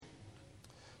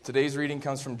Today's reading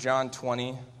comes from John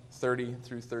 20, 30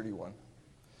 through 31.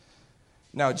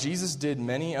 Now Jesus did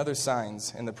many other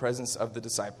signs in the presence of the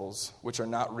disciples, which are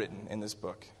not written in this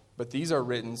book. But these are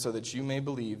written so that you may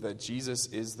believe that Jesus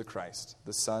is the Christ,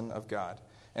 the Son of God,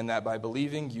 and that by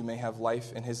believing you may have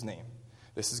life in his name.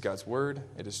 This is God's word.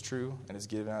 It is true and is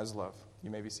given as love.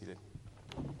 You may be seated.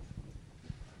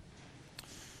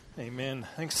 Amen.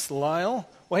 Thanks, Lyle.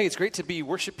 Well, hey, it's great to be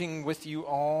worshiping with you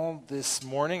all this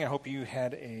morning. I hope you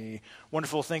had a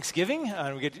wonderful Thanksgiving.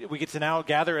 We get to now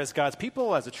gather as God's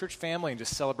people, as a church family, and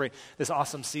just celebrate this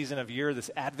awesome season of year,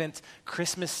 this Advent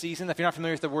Christmas season. If you're not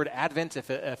familiar with the word Advent,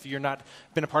 if you're not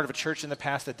been a part of a church in the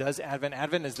past that does Advent,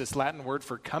 Advent is this Latin word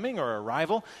for coming or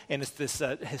arrival, and it's this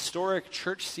historic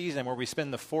church season where we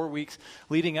spend the 4 weeks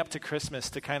leading up to Christmas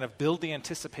to kind of build the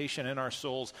anticipation in our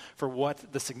souls for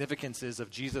what the significance is of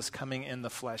Jesus coming in the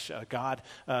flesh. God,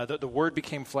 the Word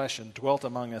became flesh and dwelt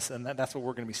among us, and that's what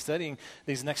we're going to be studying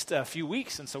these next few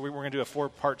weeks. And so we're going to do a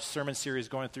 4-part sermon series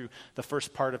going through the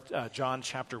first part of John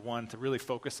chapter 1 to really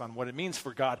focus on what it means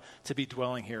for God to be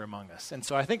dwelling here among us. And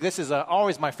so I think this is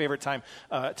always my favorite time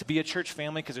to be a church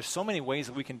family, because there's so many ways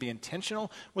that we can be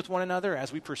intentional with one another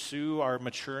as we pursue our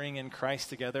maturing in Christ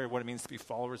together, what it means to be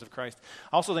followers of Christ.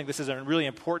 I also think this is a really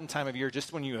important time of year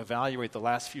just when you evaluate the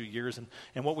last few years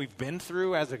and what we've been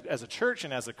through as a church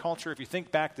and as a culture. If you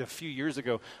think back to a few years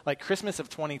ago, like Christmas of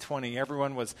 2020,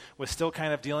 everyone was still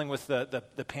kind of dealing with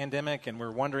the pandemic, and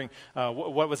we're wondering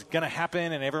what was going to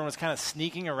happen, and everyone was kind of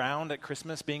sneaking around at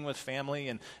Christmas, being with family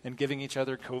and giving each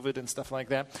other COVID and stuff like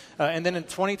that. And then in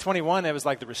 2021, it was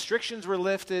like the restrictions were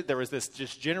lifted. There was this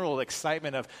just general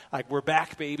excitement of like, we're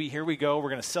back, baby, here we go. We're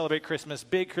going to celebrate Christmas,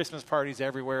 big Christmas parties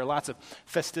everywhere, lots of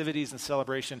festivities and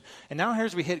celebration. And now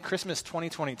as we hit Christmas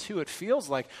 2022, it feels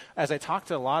like, as I talk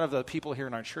to a lot of the people here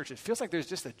in our church, it feels like there's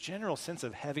just a general sense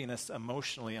of heaviness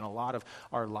emotionally in a lot of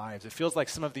our lives. It feels like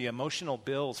some of the emotional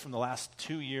bills from the last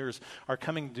 2 years are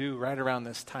coming due right around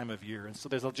this time of year. And so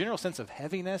there's a general sense of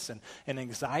heaviness and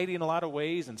anxiety in a lot of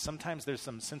ways, and sometimes there's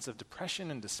some sense of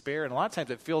depression and despair. And a lot of times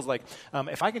it feels like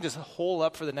if I can just hole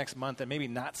up for the next month and maybe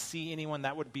not see anyone,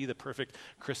 that would be the perfect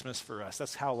Christmas for us.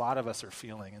 That's how a lot of us are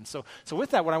feeling. And so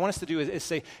with that, what I want us to do is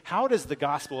say, how does the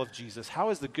gospel of Jesus, how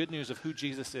is the good news of who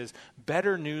Jesus is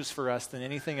better news for us than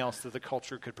anything else that the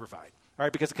culture could provide? All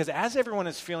right, because as everyone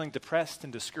is feeling depressed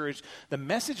and discouraged, the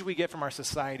message we get from our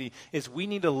society is we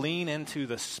need to lean into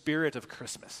the spirit of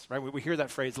Christmas, right? We hear that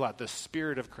phrase a lot, the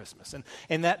spirit of Christmas.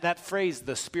 And that phrase,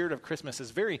 the spirit of Christmas, is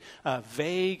very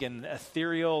vague and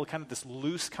ethereal, kind of this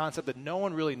loose concept that no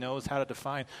one really knows how to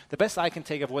define. The best I can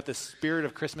take of what the spirit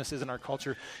of Christmas is in our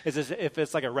culture is as if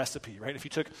it's like a recipe, right? If you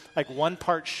took like 1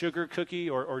 part sugar cookie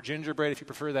or gingerbread, if you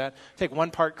prefer that, take 1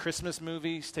 part Christmas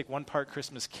movies, take 1 part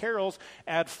Christmas carols,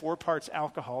 add 4 parts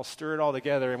alcohol, stir it all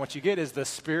together, and what you get is the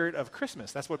spirit of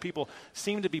Christmas. That's what people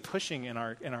seem to be pushing in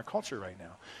our culture right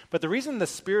now. But the reason the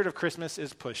spirit of Christmas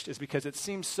is pushed is because it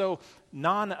seems so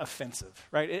non-offensive,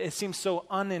 right? It seems so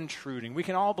unintruding. We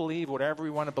can all believe whatever we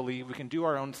want to believe. We can do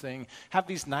our own thing, have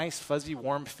these nice, fuzzy,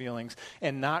 warm feelings,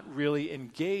 and not really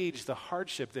engage the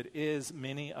hardship that is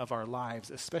many of our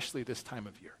lives, especially this time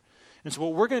of year. And so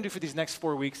what we're going to do for these next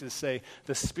 4 weeks is say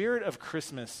the spirit of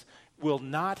Christmas will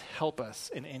not help us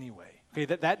in any way. Okay,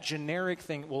 that generic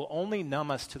thing will only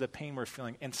numb us to the pain we're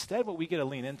feeling. Instead, what we get to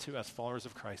lean into as followers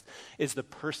of Christ is the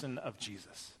person of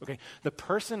Jesus. Okay, the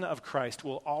person of Christ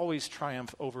will always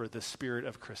triumph over the spirit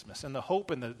of Christmas. And the hope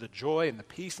and the joy and the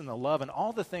peace and the love and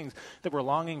all the things that we're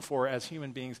longing for as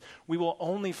human beings, we will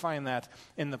only find that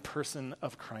in the person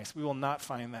of Christ. We will not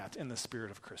find that in the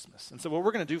spirit of Christmas. And so what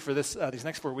we're going to do for these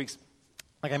next 4 weeks,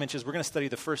 like I mentioned, we're going to study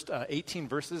the first 18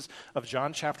 verses of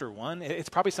John chapter 1. It's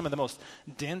probably some of the most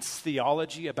dense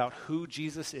theology about who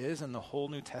Jesus is in the whole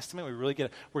New Testament. We're going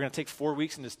to take 4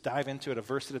 weeks and just dive into it a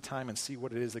verse at a time and see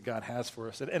what it is that God has for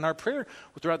us. And our prayer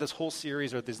throughout this whole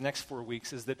series or these next 4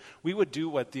 weeks is that we would do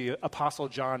what the Apostle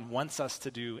John wants us to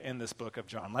do in this book of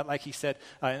John. Like he said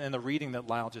in the reading that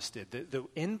Lyle just did, that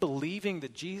in believing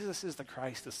that Jesus is the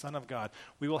Christ, the Son of God,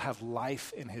 we will have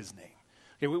life in his name.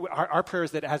 Okay, our prayer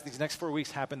is that as these next 4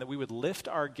 weeks happen, that we would lift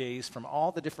our gaze from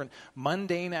all the different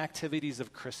mundane activities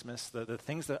of Christmas, the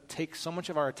things that take so much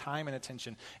of our time and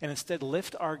attention, and instead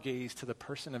lift our gaze to the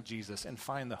person of Jesus and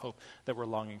find the hope that we're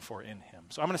longing for in him.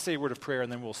 So I'm going to say a word of prayer,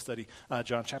 and then we'll study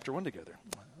John chapter 1 together.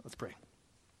 Let's pray.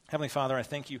 Heavenly Father, I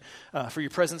thank you for your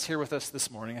presence here with us this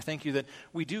morning. I thank you that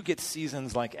we do get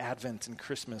seasons like Advent and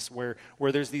Christmas where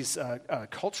there's these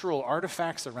cultural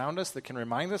artifacts around us that can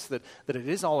remind us that it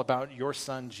is all about your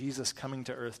Son, Jesus, coming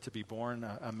to earth to be born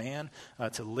a man,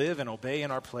 to live and obey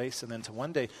in our place, and then to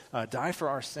one day die for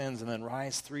our sins and then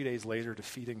rise 3 days later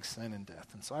defeating sin and death.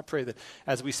 And so I pray that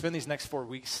as we spend these next 4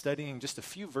 weeks studying just a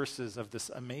few verses of this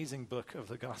amazing book of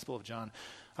the Gospel of John,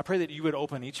 I pray that you would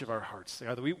open each of our hearts,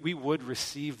 that we would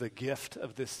receive the gift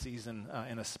of this season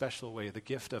in a special way, the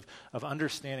gift of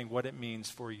understanding what it means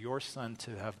for your Son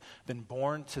to have been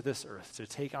born to this earth, to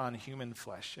take on human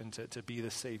flesh, and to be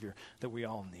the Savior that we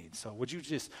all need. So would you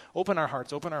just open our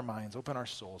hearts, open our minds, open our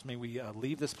souls. May we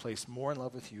leave this place more in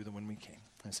love with you than when we came.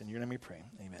 And it's in your name we pray.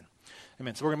 Amen.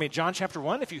 Amen. So we're going to be John chapter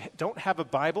 1. If you don't have a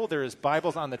Bible, there is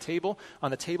Bibles on the table.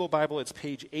 On the table Bible, it's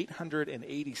page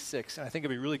 886. And I think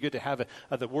it'd be really good to have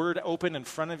the Word open in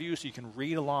front of you so you can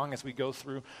read along as we go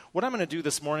through. What I'm going to do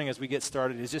this morning as we get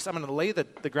started is I'm going to lay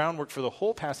the groundwork for the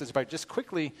whole passage by just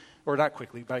quickly, or not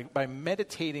quickly, by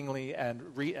meditatingly, and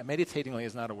meditatingly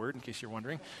is not a word in case you're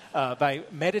wondering, by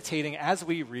meditating as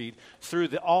we read through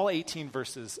all 18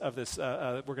 verses of this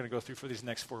we're going to go through for these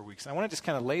next 4 weeks. And I want to just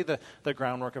kind of lay the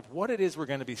groundwork of what it is we're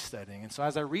going to be studying. And so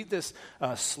as I read this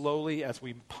slowly, as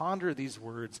we ponder these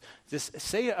words, just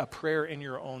say a prayer in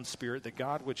your own spirit that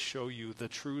God would show you the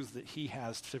truths that he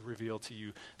has to reveal to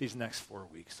you these next 4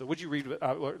 weeks. So would you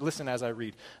listen as I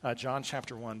read John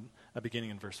chapter 1, beginning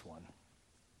in verse 1.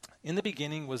 In the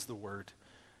beginning was the Word,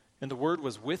 and the Word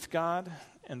was with God,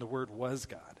 and the Word was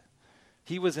God.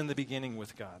 He was in the beginning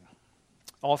with God.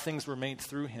 All things were made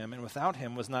through him, and without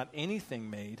him was not anything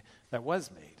made that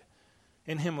was made.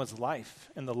 In him was life,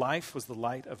 and the life was the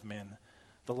light of men.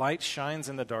 The light shines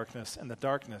in the darkness, and the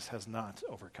darkness has not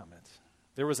overcome it.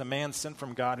 There was a man sent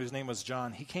from God whose name was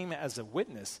John. He came as a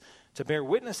witness to bear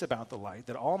witness about the light,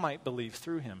 that all might believe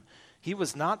through him. He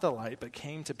was not the light, but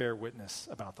came to bear witness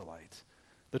about the light.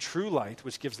 The true light,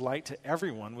 which gives light to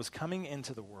everyone, was coming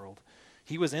into the world.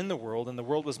 He was in the world, and the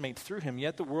world was made through him,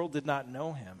 yet the world did not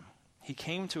know him. He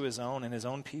came to his own, and his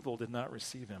own people did not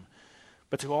receive him.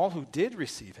 But to all who did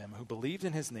receive him, who believed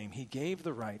in his name, he gave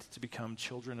the right to become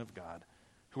children of God,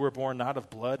 who were born not of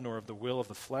blood, nor of the will of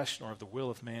the flesh, nor of the will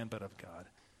of man, but of God.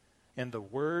 And the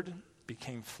Word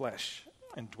became flesh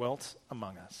and dwelt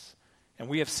among us. And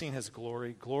we have seen his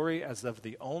glory, glory as of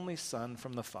the only Son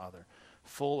from the Father,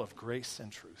 full of grace and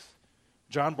truth.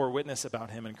 John bore witness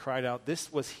about him and cried out,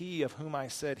 "This was he of whom I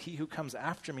said, he who comes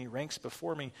after me ranks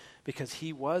before me, because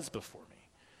he was before me.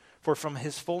 For from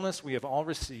his fullness we have all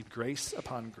received grace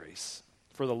upon grace.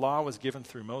 For the law was given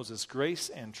through Moses, grace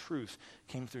and truth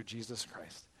came through Jesus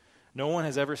Christ. No one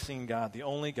has ever seen God, the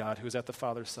only God who is at the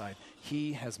Father's side.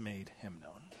 He has made him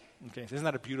known." Okay, isn't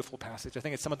that a beautiful passage? I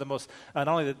think it's some of the most, not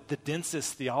only the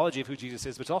densest theology of who Jesus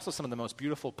is, but it's also some of the most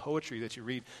beautiful poetry that you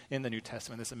read in the New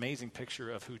Testament, this amazing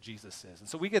picture of who Jesus is. And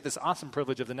so we get this awesome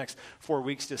privilege of the next 4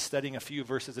 weeks just studying a few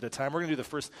verses at a time. We're going to do the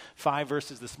first 5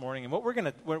 verses this morning, and what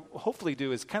we'll hopefully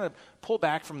do is kind of pull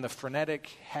back from the frenetic,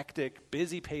 hectic,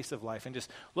 busy pace of life and just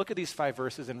look at these 5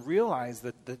 verses and realize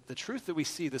that the truth that we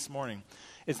see this morning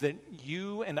is that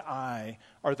you and I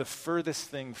are the furthest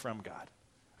thing from God.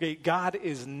 Okay, God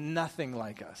is nothing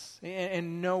like us.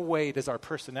 In no way does our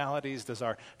personalities, does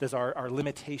our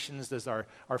limitations, does our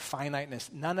finiteness,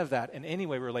 none of that in any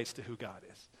way relates to who God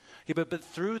is. Okay, but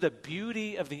through the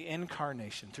beauty of the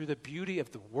incarnation, through the beauty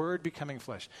of the Word becoming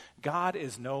flesh, God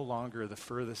is no longer the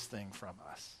furthest thing from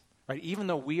us. Right? Even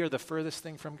though we are the furthest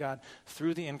thing from God,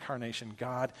 through the incarnation,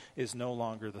 God is no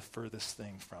longer the furthest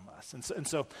thing from us. And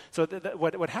so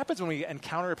what happens when we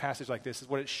encounter a passage like this is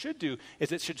what it should do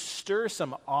is it should stir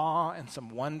some awe and some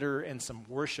wonder and some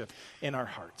worship in our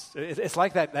hearts. It's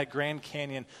like that Grand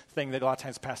Canyon thing that a lot of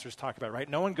times pastors talk about, right?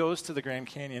 No one goes to the Grand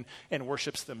Canyon and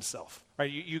worships themselves. Right?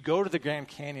 You go to the Grand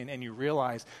Canyon and you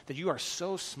realize that you are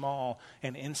so small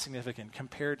and insignificant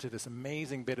compared to this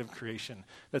amazing bit of creation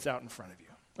that's out in front of you.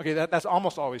 Okay, that's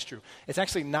almost always true. It's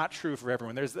actually not true for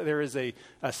everyone. There is a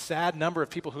sad number of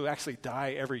people who actually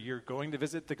die every year going to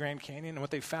visit the Grand Canyon, and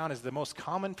what they found is the most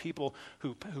common people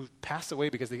who pass away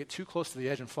because they get too close to the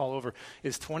edge and fall over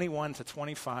is 21 to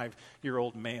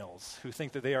 25-year-old males who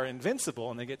think that they are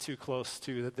invincible and they get too close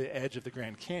to the edge of the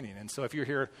Grand Canyon. And so if you're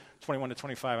here 21 to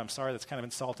 25, I'm sorry, that's kind of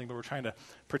insulting, but we're trying to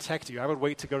protect you. I would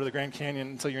wait to go to the Grand Canyon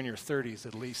until you're in your 30s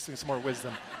at least. There's more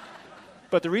wisdom.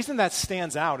 But the reason that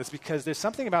stands out is because there's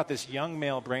something about this young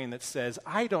male brain that says,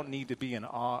 I don't need to be in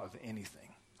awe of anything.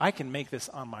 I can make this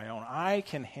on my own. I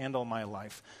can handle my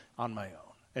life on my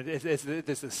own. There's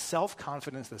this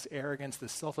self-confidence, this arrogance,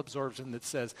 this self-absorption that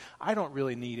says, I don't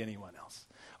really need anyone else.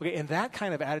 Okay, and that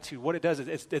kind of attitude, what it does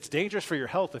is it's dangerous for your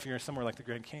health if you're somewhere like the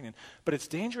Grand Canyon, but it's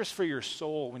dangerous for your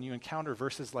soul when you encounter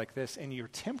verses like this and you're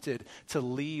tempted to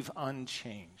leave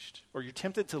unchanged, or you're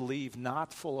tempted to leave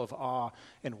not full of awe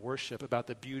and worship about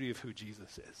the beauty of who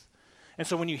Jesus is. And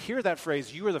so when you hear that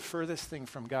phrase, you are the furthest thing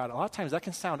from God, a lot of times that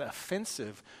can sound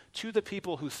offensive to the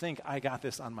people who think, I got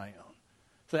this on my own.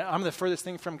 So I'm the furthest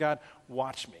thing from God,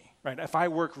 watch me. Right? If I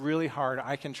work really hard,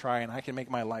 I can try and I can make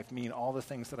my life mean all the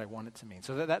things that I want it to mean.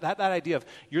 So that idea of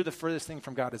you're the furthest thing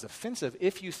from God is offensive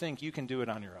if you think you can do it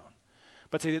on your own.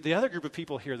 But to the other group of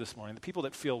people here this morning, the people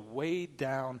that feel weighed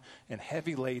down and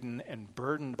heavy laden and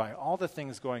burdened by all the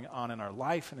things going on in our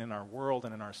life and in our world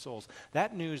and in our souls,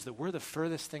 that news that we're the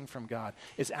furthest thing from God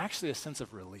is actually a sense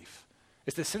of relief.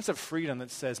 It's this sense of freedom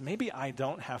that says, maybe I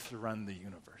don't have to run the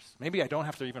universe. Maybe I don't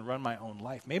have to even run my own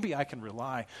life. Maybe I can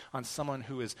rely on someone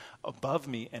who is above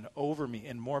me and over me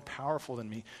and more powerful than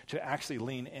me to actually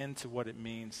lean into what it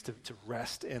means to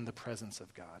rest in the presence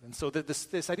of God. And so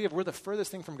this idea of we're the furthest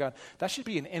thing from God, that should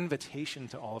be an invitation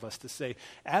to all of us to say,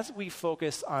 as we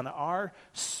focus on our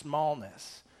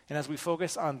smallness, and as we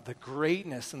focus on the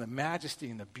greatness and the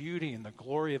majesty and the beauty and the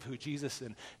glory of who Jesus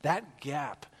is, that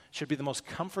gap should be the most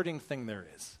comforting thing there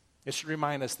is. It should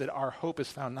remind us that our hope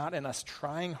is found not in us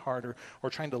trying harder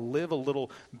or trying to live a little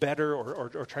better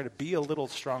or try to be a little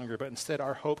stronger, but instead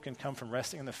our hope can come from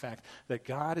resting in the fact that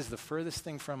God is the furthest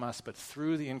thing from us, but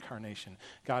through the incarnation,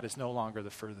 God is no longer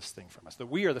the furthest thing from us. That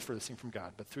we are the furthest thing from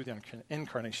God, but through the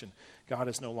incarnation, God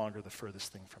is no longer the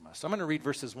furthest thing from us. So I'm going to read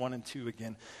verses 1 and 2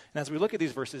 again. And as we look at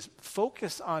these verses,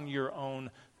 focus on your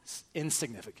own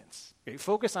insignificance. Okay?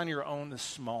 Focus on your own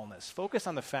smallness. Focus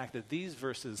on the fact that these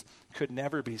verses could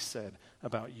never be said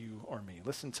about you or me.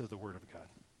 Listen to the word of God.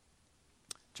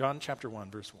 John chapter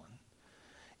 1, verse 1.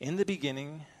 In the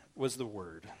beginning was the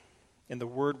Word, and the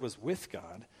Word was with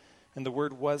God, and the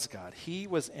Word was God. He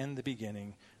was in the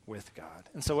beginning with God.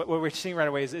 And so what we're seeing right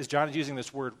away is John is using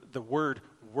this word, the word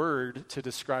to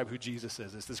describe who Jesus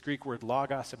is. It's this Greek word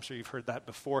logos. I'm sure you've heard that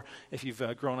before if you've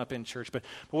grown up in church. But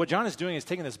what John is doing is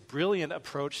taking this brilliant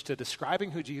approach to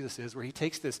describing who Jesus is, where he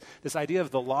takes this idea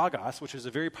of the logos, which is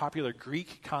a very popular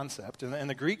Greek concept. And in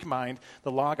the Greek mind,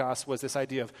 the logos was this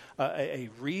idea of a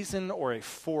reason or a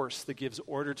force that gives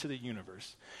order to the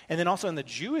universe. And then also in the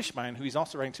Jewish mind, who he's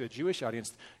also writing to a Jewish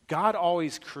audience, God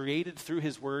always created through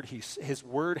his word. His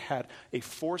word had a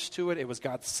force to it. It was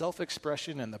God's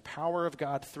self-expression and the power of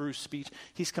God through speech.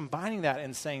 He's combining that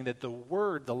and saying that the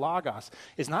word, the logos,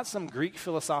 is not some Greek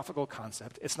philosophical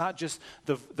concept. It's not just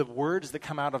the words that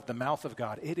come out of the mouth of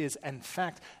God. It is, in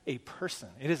fact, a person.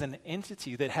 It is an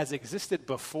entity that has existed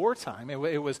before time.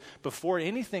 It was before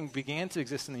anything began to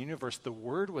exist in the universe. The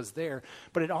word was there,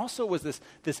 but it also was this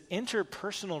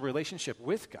interpersonal relationship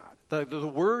with God. The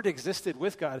word existed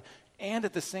with God, and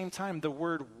at the same time, the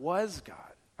word was God.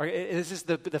 This is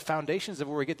the foundations of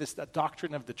where we get this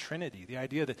doctrine of the Trinity, the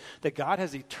idea that God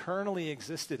has eternally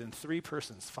existed in three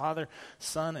persons, Father,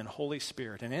 Son, and Holy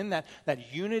Spirit. And in that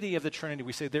unity of the Trinity,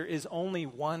 we say there is only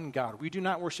one God. We do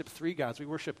not worship three gods, we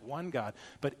worship one God.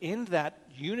 But in that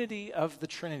unity of the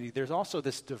Trinity, there's also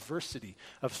this diversity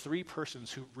of three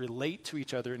persons who relate to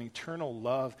each other in eternal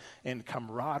love and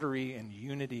camaraderie and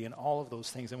unity and all of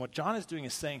those things. And what John is doing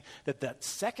is saying that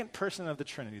second person of the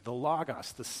Trinity, the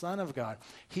Logos, the Son of God,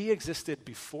 he existed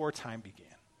before time began.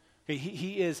 Okay,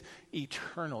 he is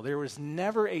eternal. There was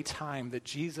never a time that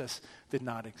Jesus did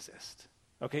not exist.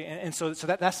 Okay, and so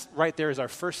that's right there is our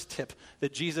first tip,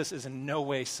 that Jesus is in no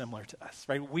way similar to us,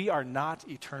 right? We are not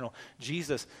eternal.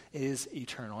 Jesus is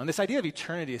eternal. And this idea of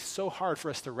eternity is so hard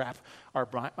for us to wrap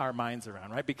our minds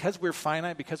around, right? Because we're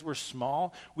finite, because we're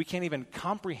small, we can't even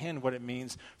comprehend what it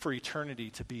means for eternity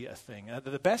to be a thing.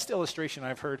 The best illustration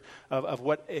I've heard of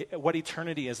what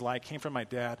eternity is like came from my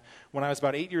dad. When I was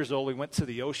about 8 years old, we went to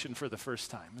the ocean for the first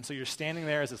time. And so you're standing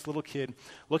there as this little kid,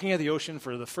 looking at the ocean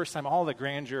for the first time, all the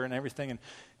grandeur and everything, and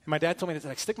my dad told me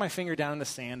to stick my finger down in the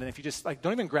sand, and if you just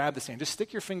don't even grab the sand, just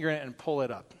stick your finger in it and pull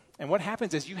it up. And what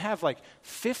happens is you have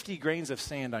 50 grains of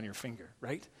sand on your finger,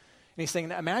 right? And he's saying,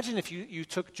 imagine if you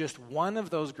took just one of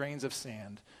those grains of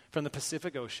sand from the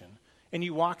Pacific Ocean and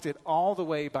you walked it all the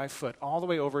way by foot, all the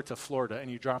way over to Florida,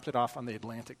 and you dropped it off on the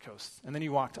Atlantic coast. And then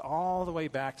you walked all the way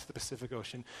back to the Pacific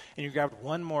Ocean, and you grabbed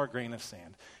one more grain of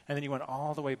sand. And then you went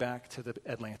all the way back to the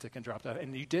Atlantic and dropped it.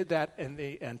 And you did that in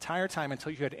the entire time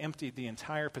until you had emptied the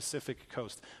entire Pacific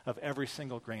coast of every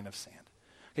single grain of sand.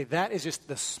 Okay, that is just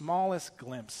the smallest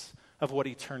glimpse of what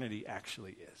eternity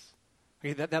actually is.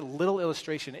 Okay, that little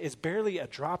illustration is barely a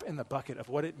drop in the bucket of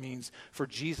what it means for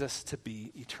Jesus to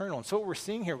be eternal. And so what we're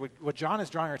seeing here, what John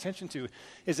is drawing our attention to,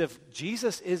 is if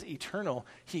Jesus is eternal,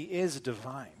 he is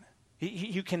divine.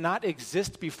 You cannot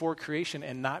exist before creation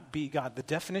and not be God. The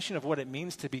definition of what it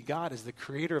means to be God is the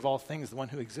creator of all things, the one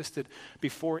who existed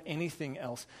before anything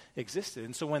else existed.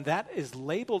 And so when that is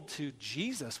labeled to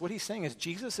Jesus, what he's saying is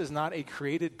Jesus is not a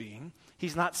created being.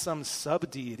 He's not some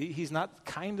sub-deity. He's not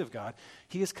kind of God.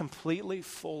 He is completely,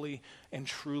 fully, and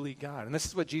truly God. And this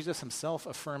is what Jesus himself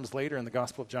affirms later in the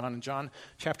Gospel of John. In John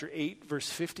chapter 8, verse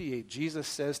 58, Jesus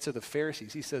says to the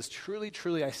Pharisees, he says, "Truly,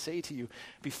 truly, I say to you,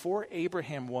 before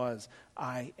Abraham was,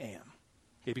 I am."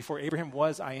 Okay, before Abraham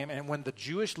was, I am. And when the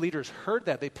Jewish leaders heard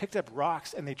that, they picked up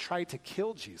rocks and they tried to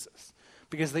kill Jesus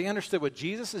because they understood what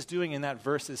Jesus is doing in that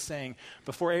verse is saying,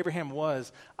 before Abraham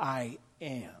was, I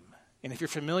am. And if you're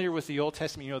familiar with the Old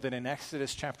Testament, you know that in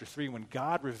Exodus chapter 3, when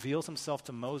God reveals himself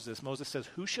to Moses, Moses says,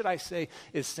 "Who should I say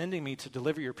is sending me to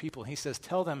deliver your people?" And he says,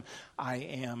 "Tell them, I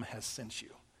am has sent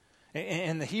you."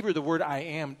 In the Hebrew, the word I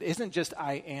am isn't just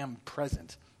I am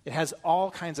present. It has all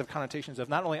kinds of connotations of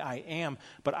not only I am,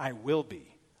 but I will be.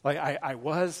 Like I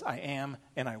was, I am,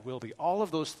 and I will be. All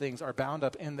of those things are bound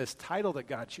up in this title that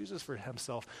God chooses for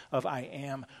himself of I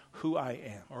am who I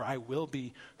am, or I will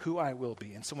be who I will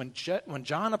be. And so when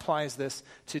John applies this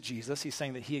to Jesus, he's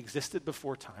saying that he existed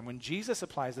before time. When Jesus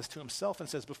applies this to himself and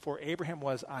says, before Abraham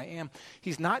was, I am,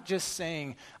 he's not just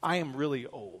saying, I am really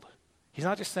old. He's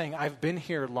not just saying, I've been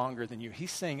here longer than you.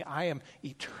 He's saying, I am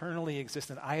eternally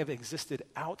existent. I have existed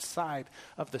outside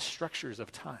of the structures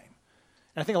of time.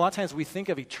 And I think a lot of times we think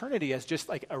of eternity as just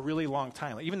like a really long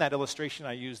time. Like even that illustration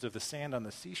I used of the sand on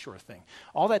the seashore thing.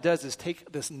 All that does is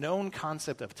take this known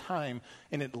concept of time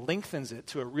and it lengthens it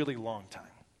to a really long time.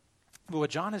 But what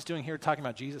John is doing here talking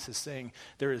about Jesus is saying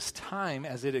there is time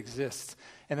as it exists,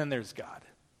 and then there's God.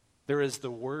 There is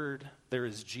the Word, there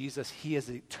is Jesus. He has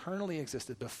eternally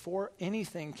existed. Before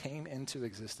anything came into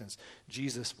existence,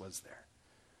 Jesus was there.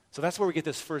 So that's where we get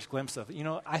this first glimpse of,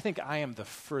 I think I am the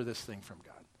furthest thing from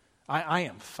God. I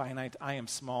am finite, I am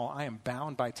small, I am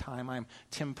bound by time, I am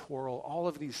temporal, all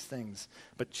of these things.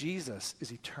 But Jesus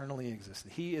is eternally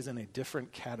existent. He is in a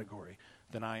different category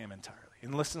than I am entirely.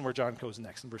 And listen where John goes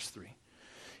next in verse 3.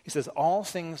 He says, all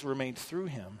things were made through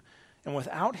him, and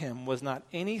without him was not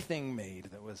anything made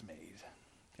that was made.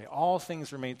 Okay, all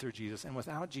things were made through Jesus, and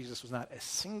without Jesus was not a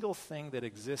single thing that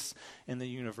exists in the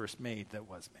universe made that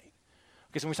was made.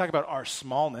 Okay, so when we talk about our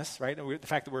smallness, right, and the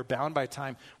fact that we're bound by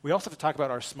time, we also have to talk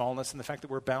about our smallness and the fact that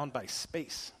we're bound by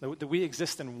space, that we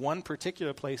exist in one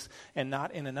particular place and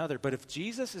not in another. But if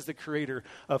Jesus is the creator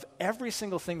of every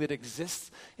single thing that exists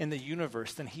in the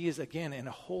universe, then he is, again, in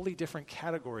a wholly different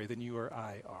category than you or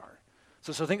I are.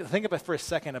 So think about for a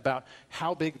second about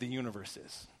how big the universe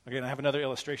is. Again, I have another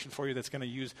illustration for you that's going to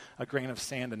use a grain of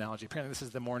sand analogy. Apparently this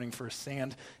is the morning for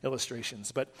sand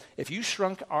illustrations. But if you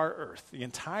shrunk our earth, the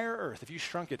entire earth, if you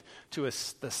shrunk it to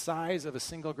the size of a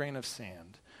single grain of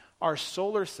sand, our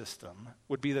solar system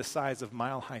would be the size of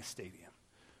Mile High Stadium.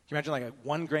 Can you imagine like a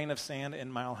 1 grain of sand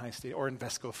in Mile High Stadium, or in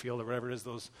Vesco Field, or whatever it is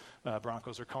those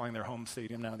Broncos are calling their home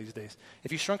stadium now these days.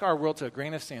 If you shrunk our world to a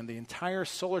grain of sand, the entire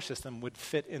solar system would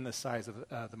fit in the size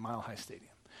of the Mile High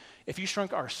Stadium. If you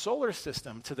shrunk our solar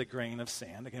system to the grain of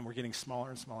sand, again, we're getting smaller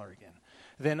and smaller again,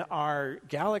 then our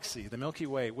galaxy, the Milky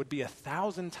Way, would be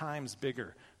 1,000 times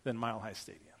bigger than Mile High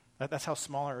Stadium. That's how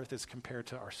small our Earth is compared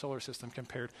to our solar system,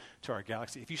 compared to our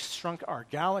galaxy. If you shrunk our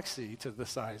galaxy to the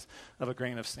size of a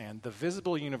grain of sand, the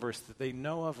visible universe that they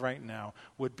know of right now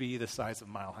would be the size of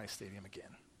Mile High Stadium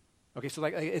again. Okay, so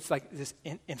it's like this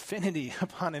infinity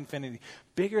upon infinity,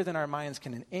 bigger than our minds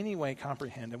can in any way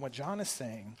comprehend. And what John is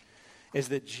saying is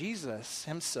that Jesus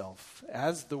himself,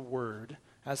 as the Word,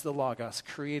 as the Logos,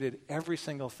 created every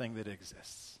single thing that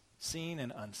exists, seen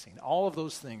and unseen. All of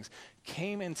those things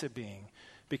came into being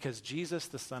because Jesus,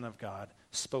 the Son of God,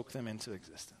 spoke them into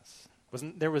existence.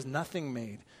 There was nothing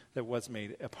made that was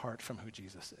made apart from who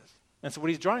Jesus is. And so what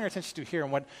he's drawing our attention to here,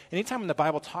 and what anytime when the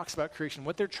Bible talks about creation,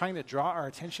 what they're trying to draw our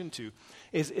attention to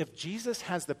is if Jesus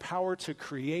has the power to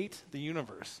create the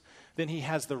universe, then he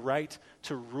has the right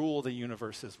to rule the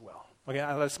universe as well. Okay,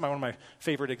 that's one of my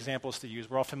favorite examples to use.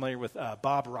 We're all familiar with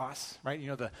Bob Ross, right?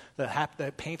 You know,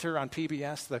 the painter on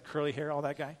PBS, the curly hair, all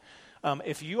that guy.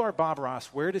 If you are Bob Ross,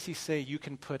 where does he say you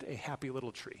can put a happy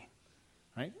little tree?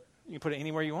 Right? You can put it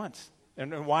anywhere you want.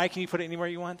 And why can you put it anywhere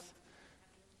you want?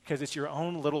 Because it's your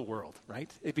own little world,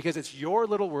 right? Because it's your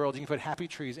little world, you can put happy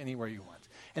trees anywhere you want.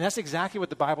 And that's exactly what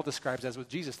the Bible describes as with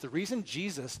Jesus. The reason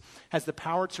Jesus has the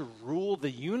power to rule the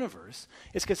universe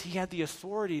is because he had the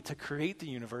authority to create the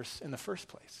universe in the first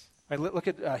place. Right? Look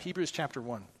at Hebrews chapter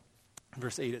 1.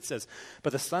 Verse 8, it says,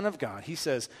 but the Son of God, he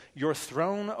says, your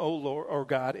throne, O Lord, O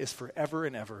God, is forever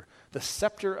and ever. The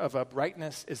scepter of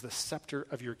uprightness is the scepter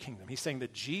of your kingdom. He's saying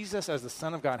that Jesus, as the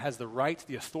Son of God, has the right,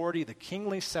 the authority, the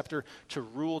kingly scepter to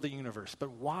rule the universe.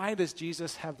 But why does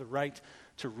Jesus have the right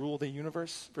to rule the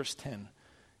universe? Verse 10,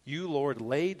 you, Lord,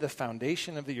 laid the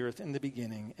foundation of the earth in the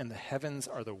beginning, and the heavens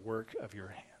are the work of your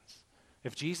hands.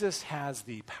 If Jesus has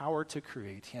the power to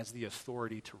create, he has the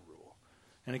authority to rule.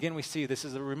 And again, we see this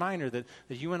is a reminder that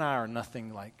you and I are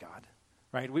nothing like God,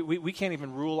 right? We can't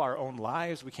even rule our own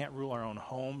lives. We can't rule our own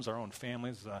homes, our own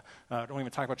families. Don't even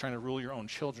talk about trying to rule your own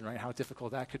children, right? How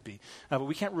difficult that could be. But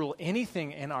we can't rule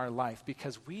anything in our life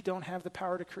because we don't have the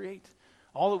power to create.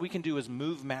 All that we can do is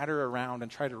move matter around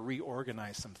and try to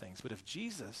reorganize some things. But if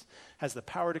Jesus has the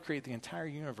power to create the entire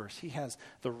universe, he has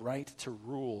the right to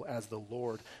rule as the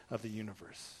Lord of the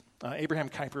universe. Abraham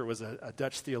Kuyper was a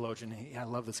Dutch theologian. I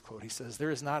love this quote. He says,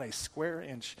 there is not a square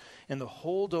inch in the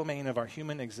whole domain of our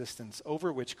human existence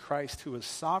over which Christ, who is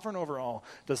sovereign over all,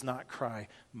 does not cry,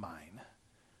 mine.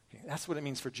 Okay, that's what it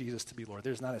means for Jesus to be Lord.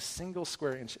 There's not a single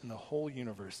square inch in the whole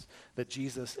universe that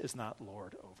Jesus is not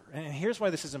Lord over. And here's why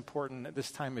this is important at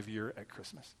this time of year at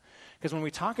Christmas. Because when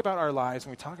we talk about our lives,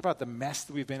 when we talk about the mess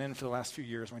that we've been in for the last few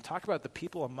years, when we talk about the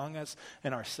people among us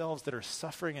and ourselves that are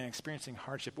suffering and experiencing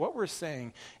hardship, what we're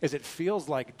saying is it feels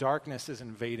like darkness is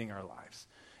invading our lives.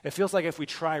 It feels like if we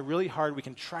try really hard, we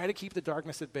can try to keep the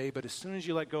darkness at bay, but as soon as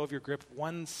you let go of your grip,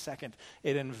 1 second,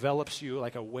 it envelops you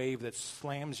like a wave that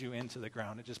slams you into the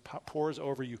ground. It just pours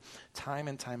over you time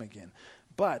and time again.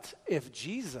 But if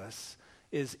Jesus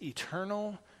is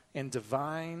eternal and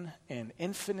divine and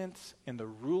infinite and the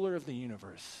ruler of the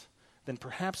universe, then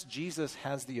perhaps Jesus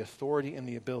has the authority and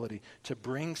the ability to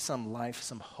bring some life,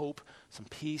 some hope, some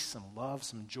peace, some love,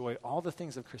 some joy, all the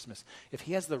things of Christmas. If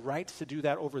he has the right to do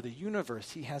that over the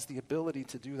universe, he has the ability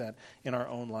to do that in our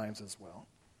own lives as well.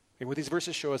 Okay, what these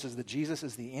verses show us is that Jesus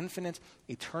is the infinite,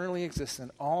 eternally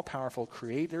existent, all-powerful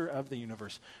creator of the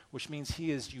universe, which means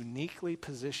he is uniquely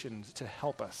positioned to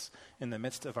help us in the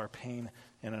midst of our pain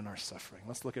and in our suffering.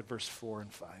 Let's look at verse 4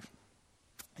 and 5.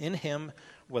 In him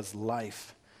was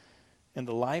life, and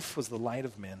the life was the light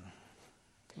of men.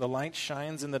 The light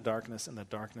shines in the darkness, and the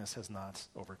darkness has not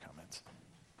overcome it.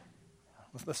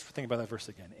 Let's think about that verse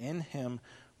again. In him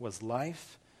was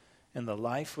life, and the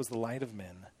life was the light of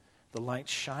men. The light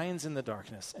shines in the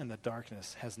darkness, and the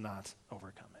darkness has not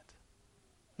overcome it.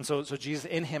 And so Jesus,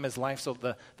 in him is life. So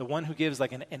the one who gives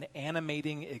like an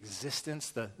animating existence,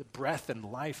 the breath and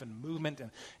life and movement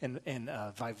and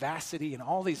vivacity and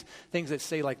all these things that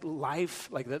say like life,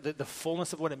 like the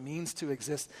fullness of what it means to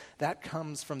exist, that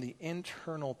comes from the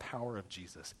internal power of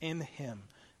Jesus. In him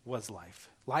was life.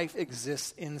 Life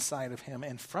exists inside of him,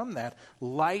 and from that,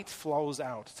 light flows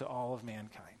out to all of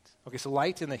mankind. Okay, so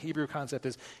light in the Hebrew concept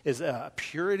is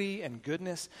purity and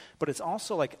goodness, but it's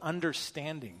also like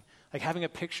understanding. Like having a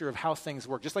picture of how things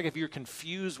work. Just like if you're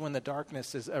confused when the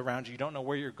darkness is around you, you don't know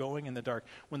where you're going in the dark.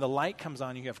 When the light comes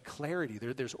on, you have clarity.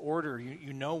 There's order.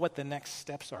 You know what the next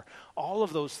steps are. All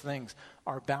of those things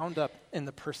are bound up in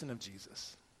the person of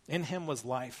Jesus. In him was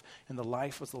life, and the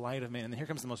life was the light of man. And here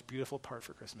comes the most beautiful part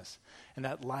for Christmas. And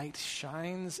that light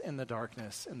shines in the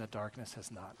darkness, and the darkness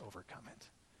has not overcome it.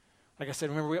 Like I said,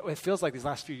 remember, it feels like these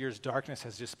last few years, darkness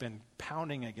has just been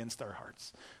pounding against our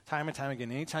hearts. Time and time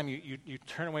again, anytime you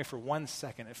turn away for 1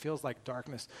 second, it feels like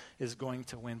darkness is going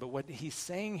to win. But what he's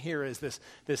saying here is this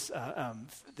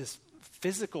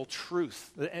physical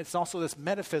truth. It's also this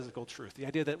metaphysical truth, the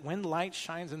idea that when light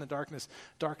shines in the darkness,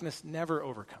 darkness never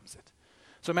overcomes it.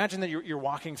 So imagine that you're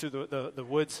walking through the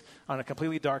woods on a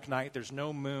completely dark night. There's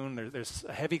no moon. There's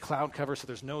a heavy cloud cover, so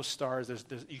there's no stars.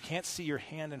 You can't see your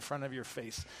hand in front of your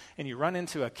face. And you run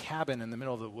into a cabin in the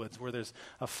middle of the woods where there's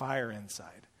a fire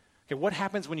inside. Okay, what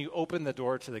happens when you open the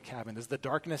door to the cabin? Does the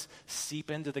darkness seep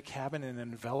into the cabin and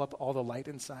envelop all the light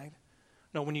inside?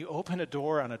 No, when you open a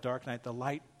door on a dark night, the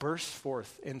light bursts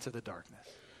forth into the darkness.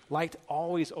 Light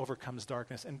always overcomes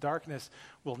darkness, and darkness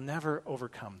will never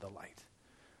overcome the light.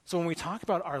 So when we talk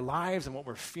about our lives and what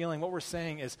we're feeling, what we're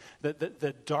saying is that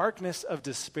the darkness of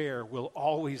despair will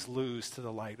always lose to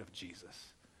the light of Jesus.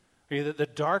 The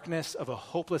darkness of a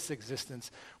hopeless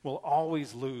existence will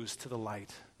always lose to the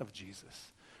light of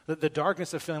Jesus. The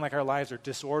darkness of feeling like our lives are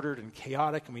disordered and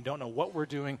chaotic and we don't know what we're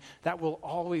doing, that will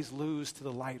always lose to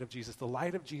the light of Jesus. The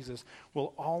light of Jesus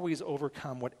will always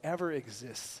overcome whatever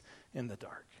exists in the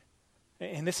dark.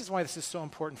 And this is why this is so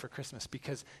important for Christmas,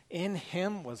 because in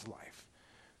him was life.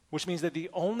 Which means that the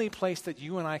only place that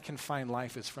you and I can find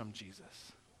life is from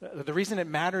Jesus. The reason it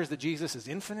matters that Jesus is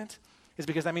infinite is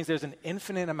because that means there's an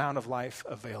infinite amount of life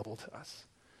available to us.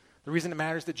 The reason it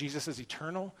matters that Jesus is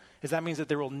eternal is that means that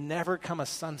there will never come a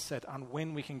sunset on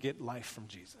when we can get life from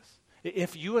Jesus.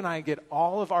 If you and I get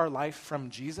all of our life from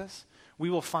Jesus, we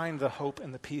will find the hope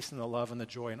and the peace and the love and the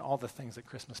joy and all the things that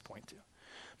Christmas point to.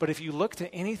 But if you look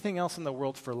to anything else in the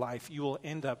world for life, you will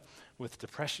end up with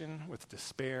depression, with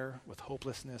despair, with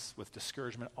hopelessness, with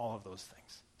discouragement, all of those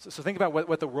things. So think about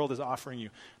what the world is offering you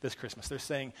this Christmas. They're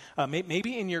saying,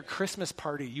 maybe in your Christmas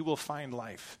party you will find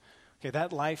life. Okay,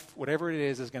 that life, whatever it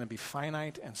is going to be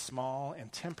finite and small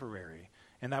and temporary,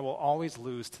 and that will always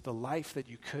lose to the life that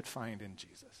you could find in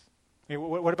Jesus. Okay,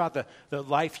 what about the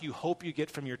life you hope you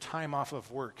get from your time off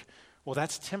of work? Well,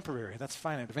 that's temporary. That's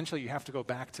finite. Eventually, you have to go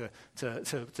back to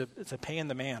paying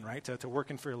the man, right? To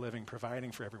working for a living,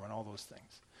 providing for everyone, all those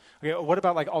things. Okay, what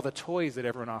about like all the toys that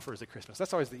everyone offers at Christmas?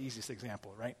 That's always the easiest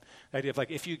example, right? The idea of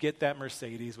like if you get that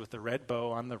Mercedes with the red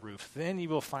bow on the roof, then you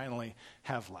will finally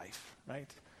have life, right?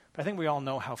 But I think we all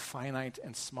know how finite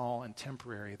and small and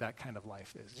temporary that kind of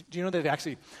life is. Do you know they've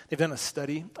done a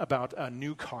study about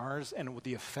new cars and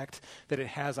the effect that it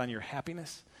has on your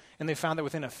happiness? And they found that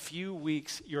within a few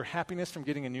weeks, your happiness from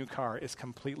getting a new car is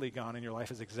completely gone and your life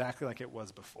is exactly like it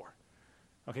was before.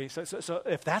 Okay, so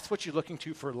if that's what you're looking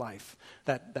to for life,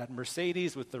 that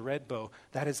Mercedes with the red bow,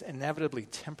 that is inevitably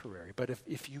temporary. But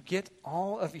if you get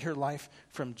all of your life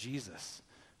from Jesus,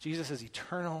 Jesus is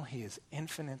eternal, he is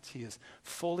infinite, he is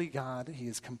fully God, he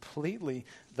is completely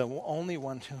the only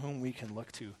one to whom we can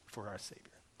look to for our Savior.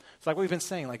 So like we've been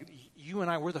saying, like you and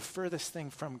I, we're the furthest thing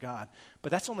from God,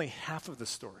 but that's only half of the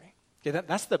story. Okay,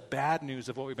 that's the bad news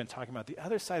of what we've been talking about. The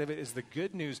other side of it is the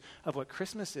good news of what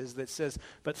Christmas is that says,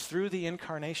 but through the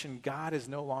incarnation, God is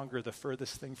no longer the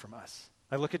furthest thing from us.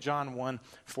 I look at John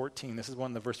 1:14. This is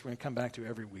one of the verses we're going to come back to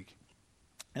every week.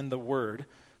 And the Word,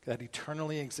 that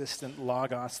eternally existent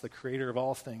Logos, the creator of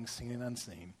all things, seen and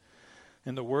unseen.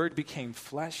 And the Word became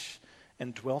flesh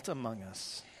and dwelt among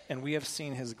us, and we have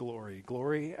seen his glory,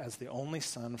 glory as the only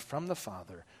Son from the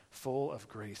Father, full of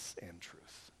grace and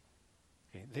truth.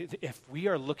 Okay, if we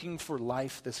are looking for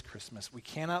life this Christmas, we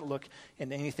cannot look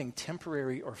in anything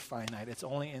temporary or finite. It's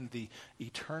only in the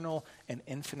eternal and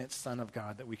infinite Son of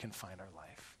God that we can find our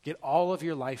life. Get all of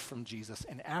your life from Jesus,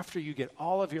 and after you get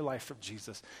all of your life from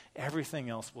Jesus, everything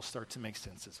else will start to make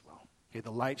sense as well. Okay, the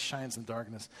light shines in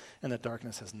darkness, and the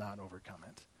darkness has not overcome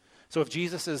it. So if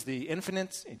Jesus is the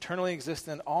infinite, eternally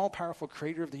existent, all-powerful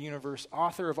creator of the universe,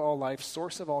 author of all life,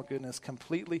 source of all goodness,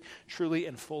 completely, truly,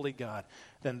 and fully God,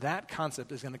 then that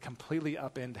concept is going to completely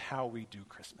upend how we do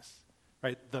Christmas.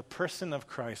 Right? The person of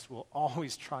Christ will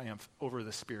always triumph over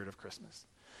the spirit of Christmas.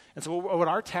 And so what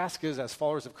our task is as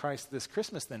followers of Christ this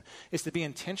Christmas then is to be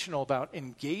intentional about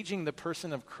engaging the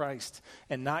person of Christ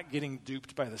and not getting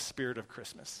duped by the spirit of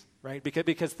Christmas, right?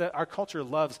 Because our culture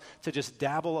loves to just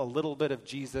dabble a little bit of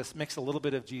Jesus, mix a little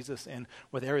bit of Jesus in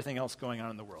with everything else going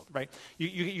on in the world, right?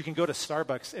 You can go to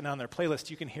Starbucks and on their playlist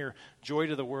you can hear Joy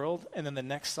to the World, and then the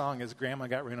next song is Grandma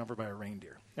Got Ran Over by a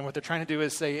Reindeer. And what they're trying to do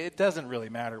is say it doesn't really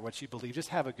matter what you believe, just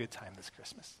have a good time this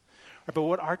Christmas. Right, but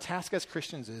what our task as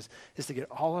Christians is to get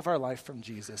all of our life from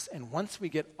Jesus. And once we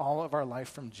get all of our life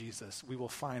from Jesus, we will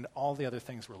find all the other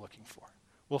things we're looking for.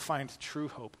 We'll find true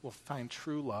hope. We'll find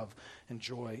true love and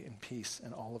joy and peace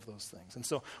and all of those things. And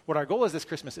so what our goal is this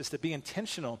Christmas is to be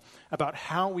intentional about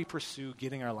how we pursue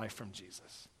getting our life from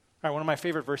Jesus. All right, one of my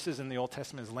favorite verses in the Old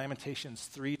Testament is Lamentations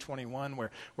 3:21,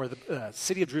 where the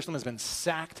city of Jerusalem has been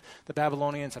sacked. The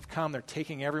Babylonians have come. They're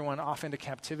taking everyone off into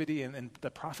captivity. And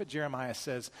the prophet Jeremiah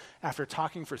says, after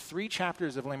talking for 3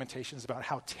 chapters of Lamentations about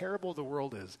how terrible the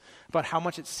world is, about how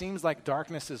much it seems like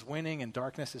darkness is winning and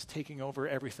darkness is taking over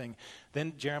everything,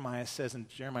 then Jeremiah says in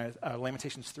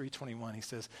Lamentations 3:21, he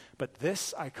says, "But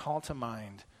this I call to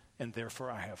mind, and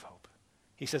therefore I have hope."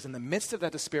 He says in the midst of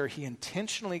that despair, he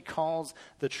intentionally calls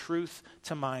the truth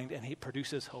to mind and he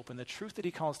produces hope. And the truth that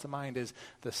he calls to mind is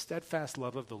the steadfast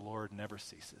love of the Lord never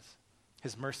ceases.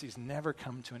 His mercies never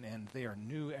come to an end. They are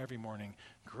new every morning.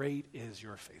 Great is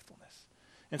your faithfulness.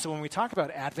 And so when we talk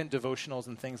about Advent devotionals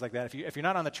and things like that, if you're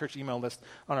not on the church email list,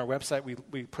 on our website,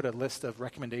 we put a list of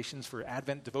recommendations for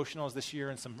Advent devotionals this year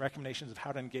and some recommendations of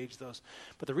how to engage those.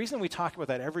 But the reason we talk about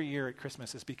that every year at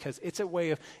Christmas is because it's a way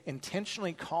of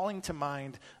intentionally calling to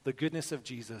mind the goodness of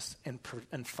Jesus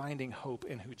and finding hope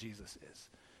in who Jesus is.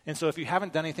 And so if you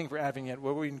haven't done anything for Advent yet,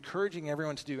 what we're encouraging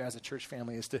everyone to do as a church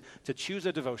family is to choose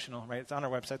a devotional, right? It's on our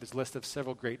website. There's a list of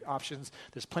several great options.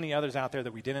 There's plenty others out there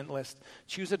that we didn't list.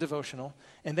 Choose a devotional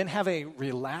and then have a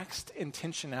relaxed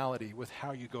intentionality with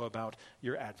how you go about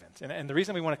your Advent. And the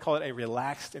reason we want to call it a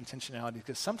relaxed intentionality is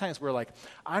because sometimes we're like,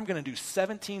 I'm going to do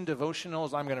 17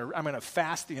 devotionals. I'm going to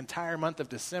fast the entire month of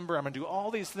December. I'm going to do all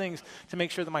these things to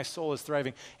make sure that my soul is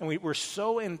thriving. And we're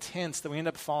so intense that we end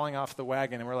up falling off the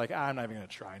wagon and we're like, I'm not even going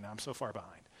to try now. I'm so far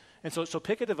behind. And so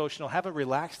pick a devotional, have a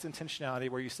relaxed intentionality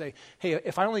where you say, hey,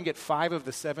 if I only get 5 of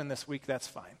the 7 this week, that's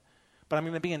fine. But I'm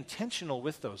going to be intentional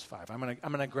with those 5. I'm going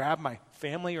to grab my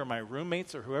family or my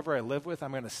roommates or whoever I live with.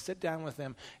 I'm going to sit down with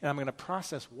them, and I'm going to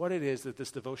process what it is that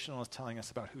this devotional is telling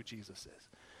us about who Jesus is.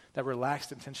 That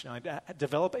relaxed intentionality.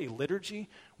 Develop a liturgy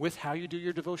with how you do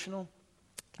your devotional.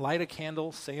 Light a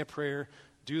candle, say a prayer,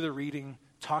 do the reading,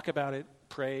 talk about it,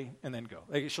 pray, and then go.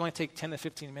 Like, it should only take 10 to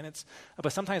 15 minutes.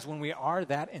 But sometimes when we are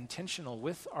that intentional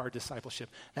with our discipleship,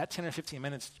 that 10 or 15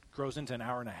 minutes grows into an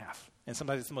hour and a half. And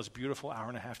sometimes it's the most beautiful hour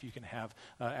and a half you can have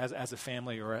as a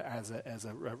family or as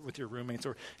with your roommates.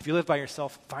 Or if you live by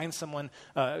yourself, find someone,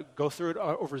 go through it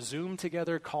over Zoom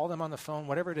together, call them on the phone,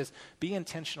 whatever it is. Be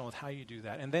intentional with how you do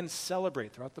that. And then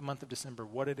celebrate throughout the month of December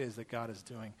what it is that God is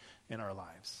doing in our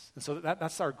lives. And so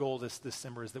that's our goal this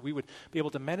December, is that we would be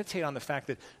able to meditate on the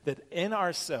fact that in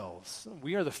ourselves,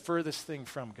 we are the furthest thing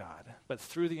from God. But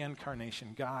through the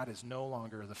incarnation, God is no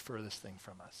longer the furthest thing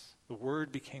from us. The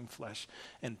Word became flesh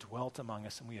and dwelt among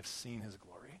us, and we have seen his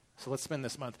glory. So let's spend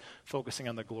this month focusing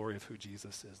on the glory of who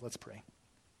Jesus is. Let's pray.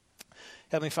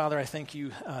 Heavenly Father, I thank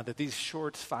you that these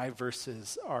short 5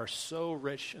 verses are so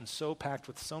rich and so packed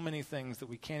with so many things that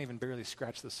we can't even barely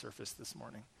scratch the surface this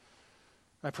morning.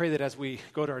 I pray that as we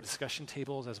go to our discussion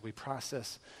tables, as we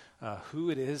process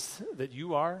who it is that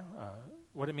you are,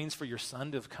 what it means for your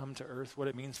Son to have come to earth, what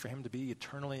it means for him to be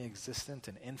eternally existent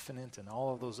and infinite and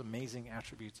all of those amazing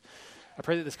attributes, I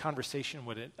pray that this conversation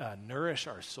would nourish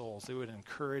our souls, it would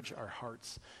encourage our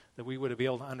hearts, that we would be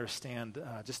able to understand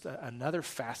just another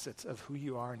facet of who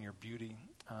you are and your beauty.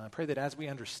 I pray that as we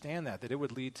understand that it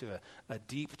would lead to a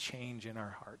deep change in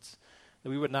our hearts. That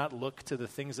we would not look to the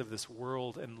things of this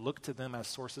world and look to them as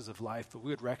sources of life, but we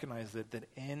would recognize that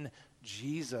in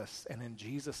Jesus and in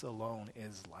Jesus alone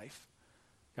is life.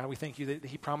 God, we thank you that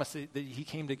he promised that he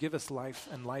came to give us life,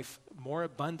 and life more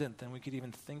abundant than we could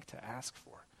even think to ask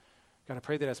for. God, I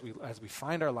pray that as we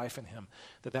find our life in him,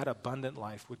 that abundant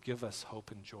life would give us hope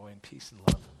and joy and peace and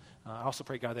love. I also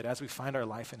pray, God, that as we find our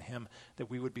life in him, that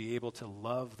we would be able to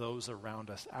love those around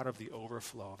us out of the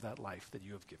overflow of that life that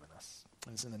you have given us.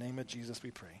 And it's in the name of Jesus we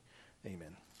pray.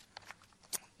 Amen.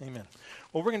 Amen.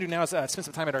 What we're going to do now is spend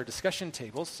some time at our discussion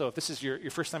tables. So if this is your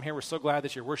first time here, we're so glad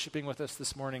that you're worshiping with us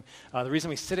this morning. The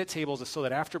reason we sit at tables is so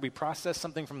that after we process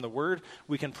something from the Word,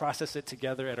 we can process it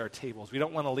together at our tables. We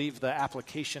don't want to leave the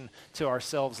application to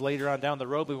ourselves later on down the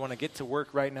road. We want to get to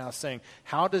work right now saying,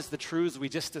 how does the truths we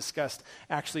just discussed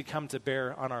actually come to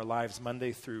bear on our lives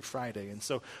Monday through Friday? And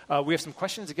so we have some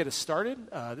questions to get us started.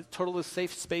 Total is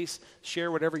safe space.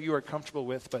 Share whatever you are comfortable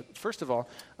with. But first of all,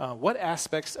 what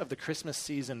aspects of the Christmas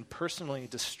season personally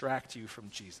distract you from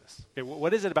Jesus? Okay,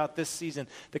 what is it about this season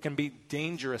that can be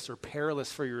dangerous or perilous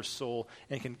for your soul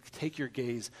and can take your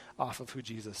gaze off of who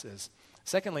Jesus is?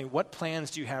 Secondly, what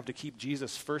plans do you have to keep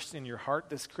Jesus first in your heart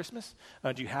this Christmas?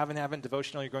 Do you have an Advent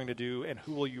devotional you're going to do, and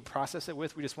who will you process it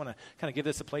with? We just want to kind of give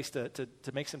this a place to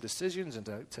make some decisions and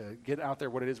to get out there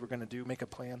what it is we're going to do, make a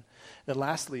plan. And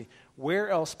lastly, where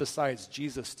else besides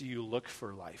Jesus do you look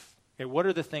for life? Okay, what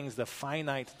are the things, the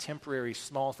finite, temporary,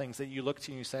 small things that you look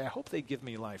to and you say, I hope they give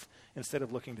me life, instead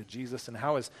of looking to Jesus? And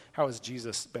how is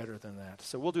Jesus better than that?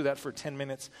 So we'll do that for 10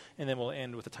 minutes, and then we'll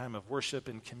end with a time of worship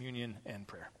and communion and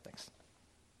prayer. Thanks.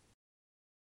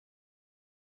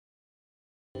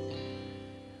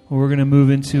 Well, we're going to move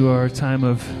into our time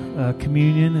of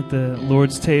communion at the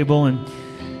Lord's table. And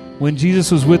when Jesus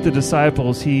was with the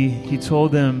disciples, he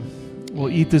told them, we'll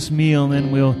eat this meal, and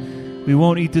then we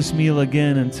won't eat this meal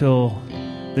again until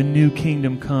the new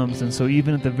kingdom comes. And so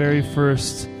even at the very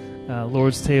first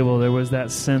Lord's table, there was that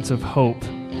sense of hope,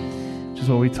 which is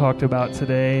what we talked about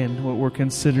today and what we're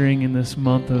considering in this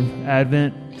month of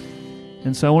Advent.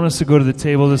 And so I want us to go to the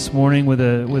table this morning with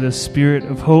a spirit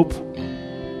of hope,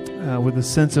 with a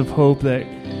sense of hope that,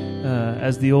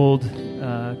 as the old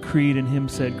creed and hymn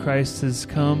said, Christ has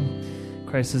come,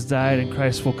 Christ has died, and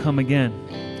Christ will come again.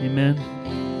 Amen.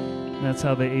 And that's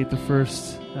how they ate the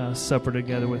first supper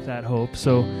together, with that hope.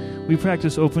 So we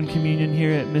practice open communion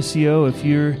here at Missio. If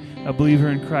you're a believer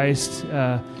in Christ,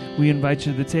 we invite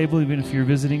you to the table. Even if you're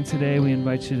visiting today, we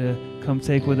invite you to come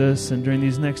take with us. And during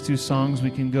these next two songs,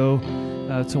 we can go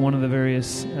to one of the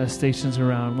various stations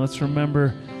around. Let's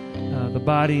remember the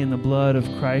body and the blood of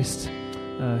Christ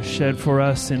shed for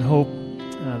us in hope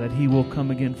that he will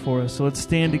come again for us. So let's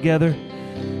stand together,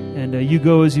 and you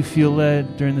go as you feel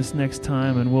led during this next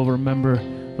time, and we'll remember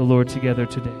the Lord together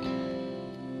today.